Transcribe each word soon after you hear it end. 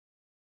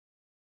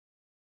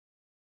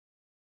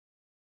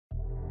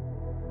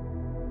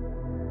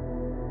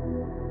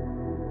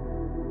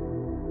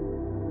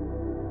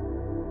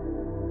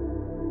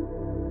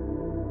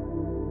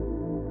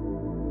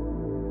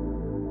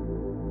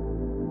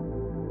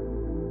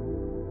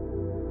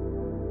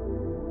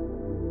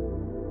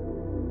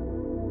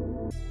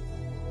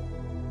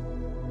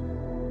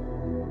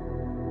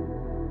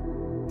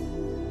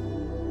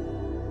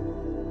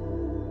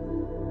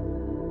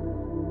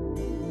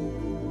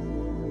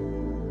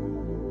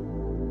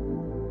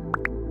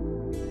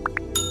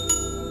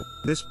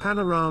This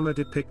panorama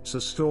depicts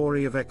a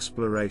story of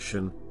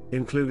exploration,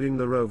 including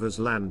the rover's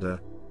lander,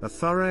 a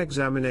thorough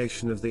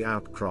examination of the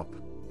outcrop,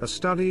 a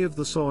study of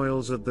the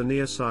soils at the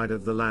near side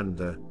of the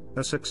lander,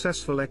 a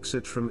successful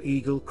exit from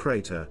Eagle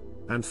Crater,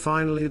 and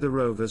finally the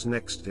rover's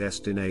next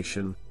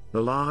destination,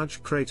 the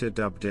large crater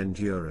dubbed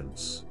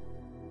Endurance.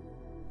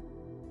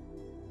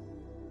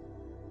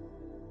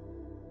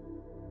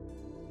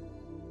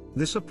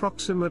 This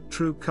approximate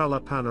true-color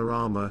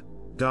panorama,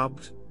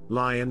 dubbed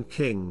Lion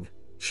King,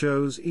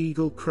 shows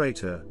Eagle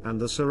Crater and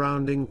the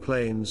surrounding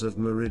plains of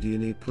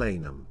Meridiani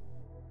Planum.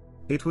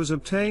 It was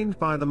obtained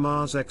by the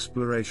Mars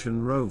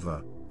Exploration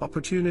Rover,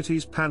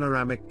 Opportunity's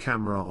panoramic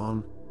camera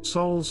on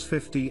Sols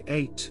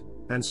 58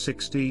 and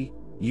 60,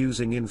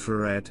 using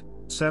infrared,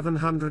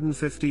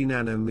 750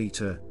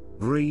 nanometer,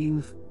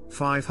 green,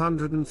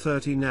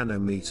 530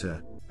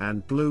 nanometer,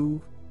 and blue,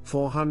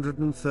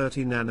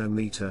 430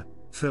 nanometer,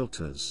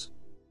 filters.